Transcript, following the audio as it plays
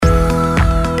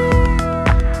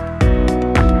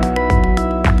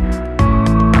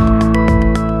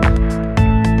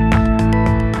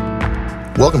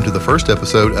first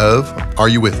episode of Are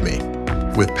You With Me?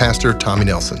 With Pastor Tommy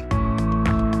Nelson.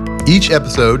 Each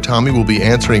episode, Tommy will be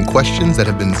answering questions that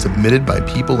have been submitted by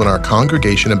people in our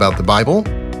congregation about the Bible,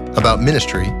 about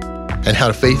ministry, and how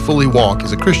to faithfully walk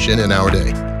as a Christian in our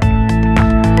day.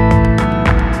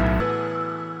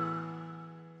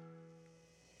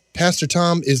 Pastor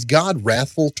Tom, is God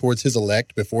wrathful towards his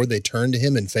elect before they turn to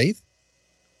him in faith?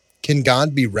 Can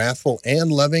God be wrathful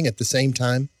and loving at the same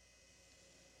time?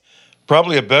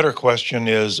 Probably a better question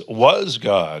is, was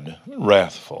God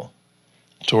wrathful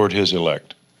toward his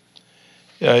elect?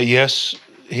 Yes,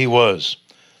 he was.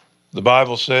 The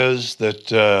Bible says that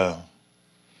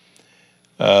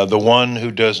the one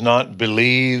who does not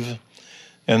believe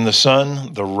in the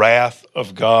Son, the wrath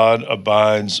of God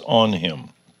abides on him.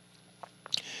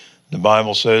 The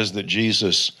Bible says that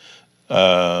Jesus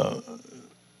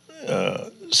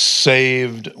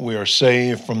we are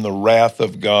saved from the wrath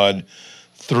of God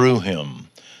through him.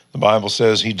 The Bible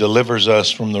says he delivers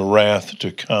us from the wrath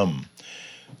to come.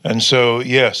 And so,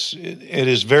 yes, it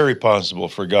is very possible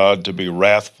for God to be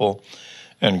wrathful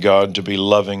and God to be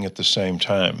loving at the same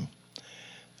time.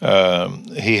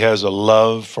 He has a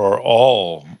love for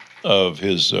all of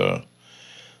his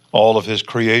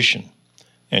creation,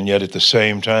 and yet at the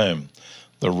same time,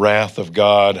 the wrath of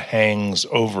God hangs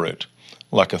over it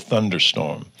like a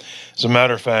thunderstorm. As a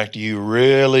matter of fact, you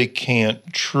really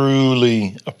can't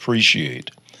truly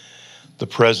appreciate the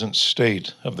present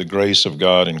state of the grace of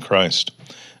God in Christ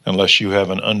unless you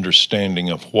have an understanding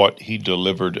of what he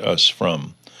delivered us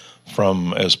from,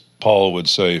 as Paul would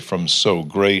say, from so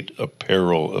great a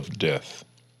peril of death.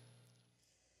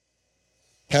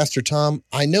 Pastor Tom,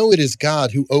 I know it is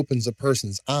God who opens a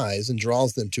person's eyes and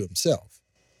draws them to himself.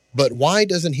 But why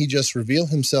doesn't he just reveal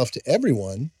himself to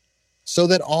everyone so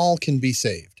that all can be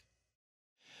saved?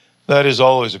 That is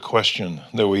always a question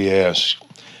that we ask.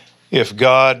 If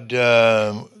God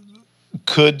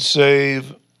could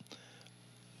save,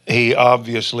 he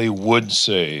obviously would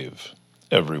save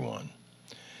everyone.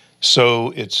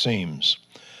 So it seems.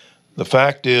 The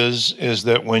fact is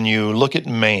that when you look at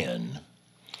man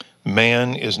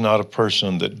is not a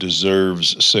person that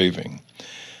deserves saving.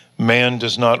 Man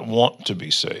does not want to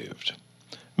be saved.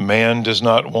 Man does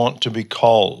not want to be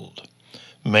called.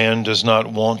 Man does not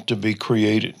want to be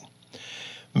created.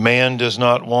 Man does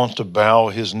not want to bow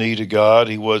his knee to God.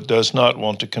 He does not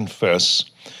want to confess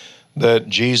that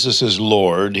Jesus is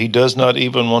Lord. He does not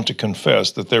even want to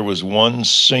confess that there was one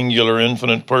singular,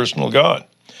 infinite, personal God.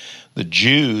 The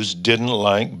Jews didn't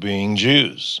like being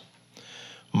Jews.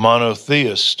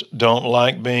 Monotheists don't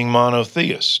like being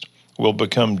monotheist. Will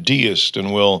become deist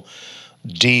and will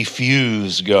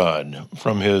defuse God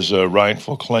from his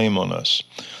rightful claim on us.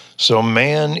 So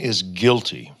man is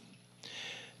guilty,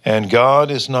 and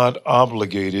God is not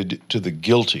obligated to the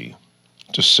guilty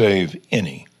to save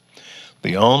any.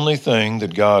 The only thing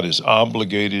that God is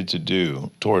obligated to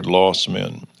do toward lost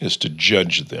men is to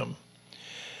judge them.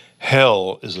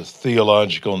 Hell is a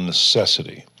theological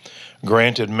necessity,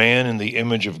 granted man in the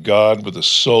image of God with a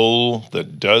soul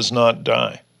that does not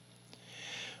die.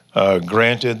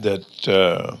 Granted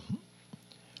that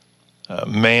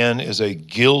man is a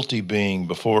guilty being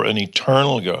before an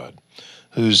eternal God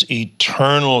whose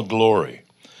eternal glory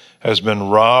has been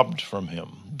robbed from him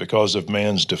because of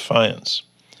man's defiance.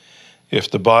 If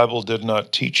the Bible did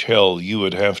not teach hell, you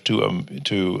would have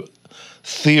to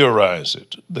theorize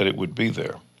it, that it would be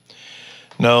there.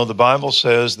 No, the Bible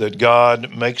says that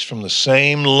God makes from the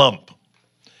same lump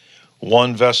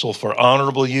one vessel for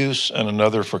honorable use and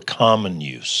another for common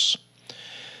use.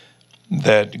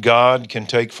 That God can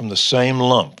take from the same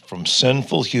lump, from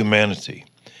sinful humanity,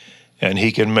 and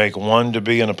he can make one to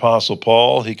be an Apostle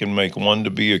Paul, he can make one to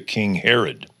be a King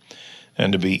Herod,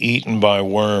 and to be eaten by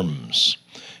worms.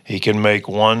 He can make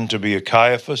one to be a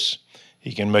Caiaphas,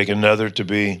 he can make another to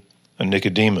be a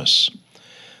Nicodemus.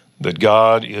 That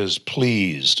God is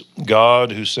pleased.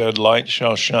 God, who said, "Light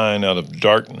shall shine out of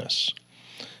darkness,"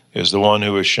 is the one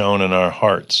who is shown in our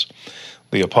hearts.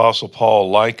 The Apostle Paul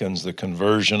likens the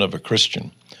conversion of a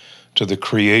Christian to the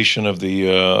creation of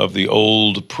the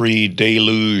old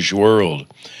pre-deluge world,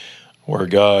 where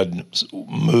God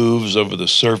moves over the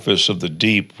surface of the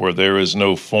deep, where there is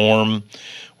no form,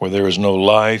 where there is no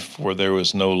life, where there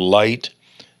is no light,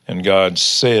 and God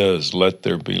says, "Let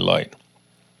there be light."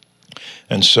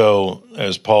 And so,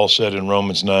 as Paul said in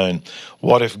Romans 9,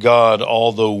 what if God,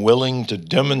 although willing to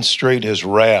demonstrate his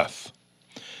wrath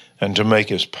and to make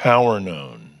his power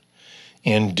known,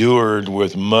 endured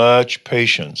with much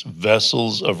patience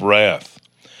vessels of wrath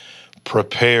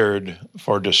prepared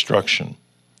for destruction?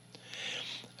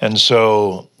 And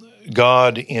so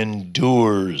God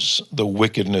endures the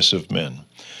wickedness of men.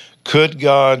 Could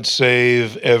God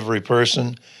save every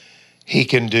person? He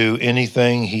can do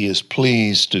anything he is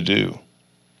pleased to do.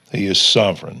 He is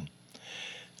sovereign.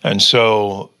 And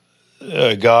so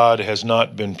God has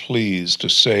not been pleased to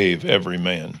save every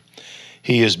man.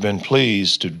 He has been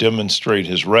pleased to demonstrate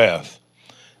his wrath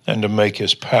and to make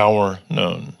his power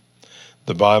known.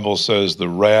 The Bible says the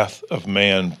wrath of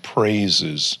man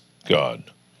praises God.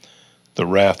 The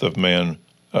wrath of man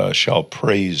shall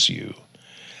praise you.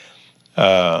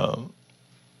 God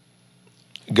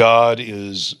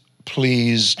is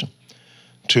pleased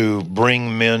to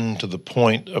bring men to the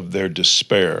point of their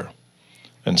despair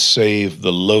and save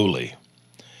the lowly.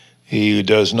 He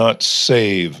does not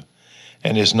save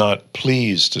and is not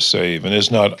pleased to save and is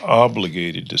not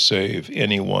obligated to save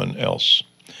anyone else.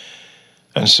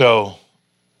 And so,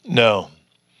 no.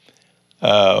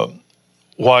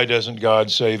 Why doesn't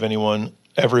God save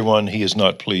everyone? He is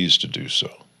not pleased to do so.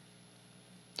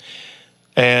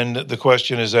 And the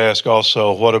question is asked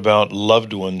also, what about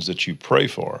loved ones that you pray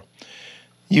for?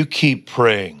 You keep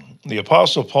praying. The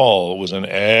Apostle Paul was an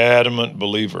adamant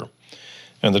believer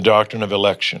in the doctrine of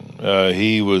election.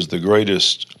 He was the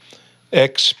greatest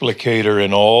explicator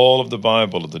in all of the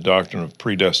Bible of the doctrine of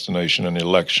predestination and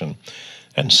election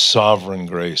and sovereign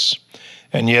grace.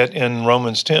 And yet in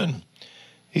Romans 10,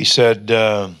 he said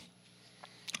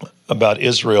about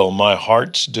Israel, my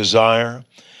heart's desire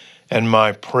and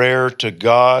my prayer to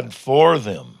God for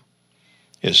them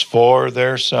is for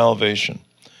their salvation.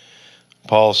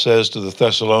 Paul says to the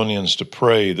Thessalonians to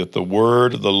pray that the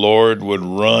word of the Lord would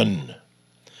run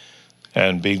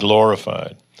and be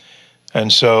glorified.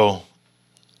 And so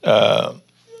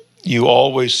you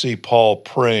always see Paul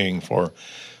praying for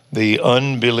the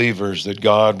unbelievers that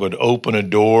God would open a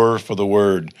door for the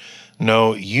word.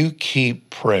 No, you keep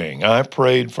praying. I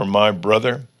prayed for my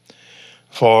brother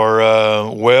for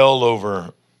well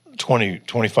over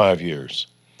 25 years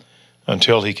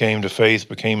until he came to faith,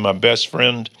 became my best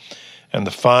friend and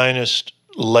the finest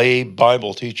lay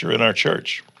Bible teacher in our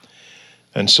church.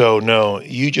 And so, no,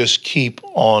 you just keep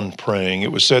on praying.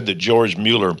 It was said that George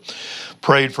Mueller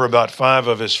prayed for about 5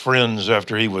 of his friends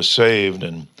after he was saved,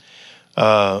 and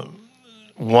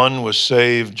one was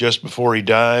saved just before he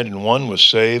died, and one was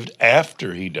saved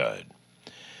after he died.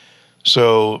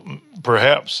 So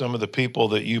perhaps some of the people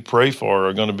that you pray for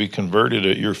are going to be converted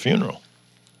at your funeral.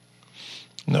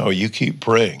 No, you keep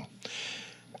praying.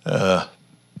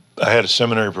 I had a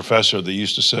seminary professor that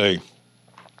used to say,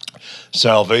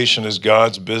 salvation is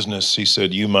God's business. He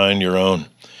said, you mind your own.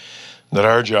 That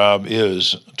our job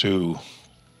is to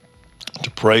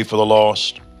pray for the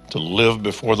lost, to live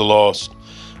before the lost,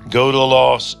 go to the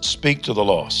lost, speak to the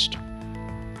lost,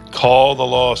 call the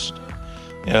lost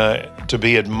to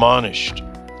be admonished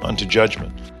unto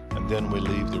judgment, and then we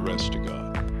leave the rest to God.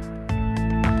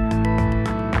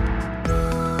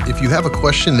 If you have a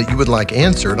question that you would like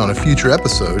answered on a future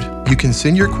episode, you can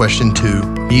send your question to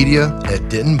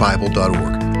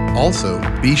media@dentonbible.org. Also,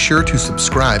 be sure to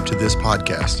subscribe to this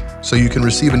podcast so you can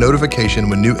receive a notification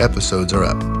when new episodes are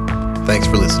up. Thanks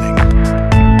for listening.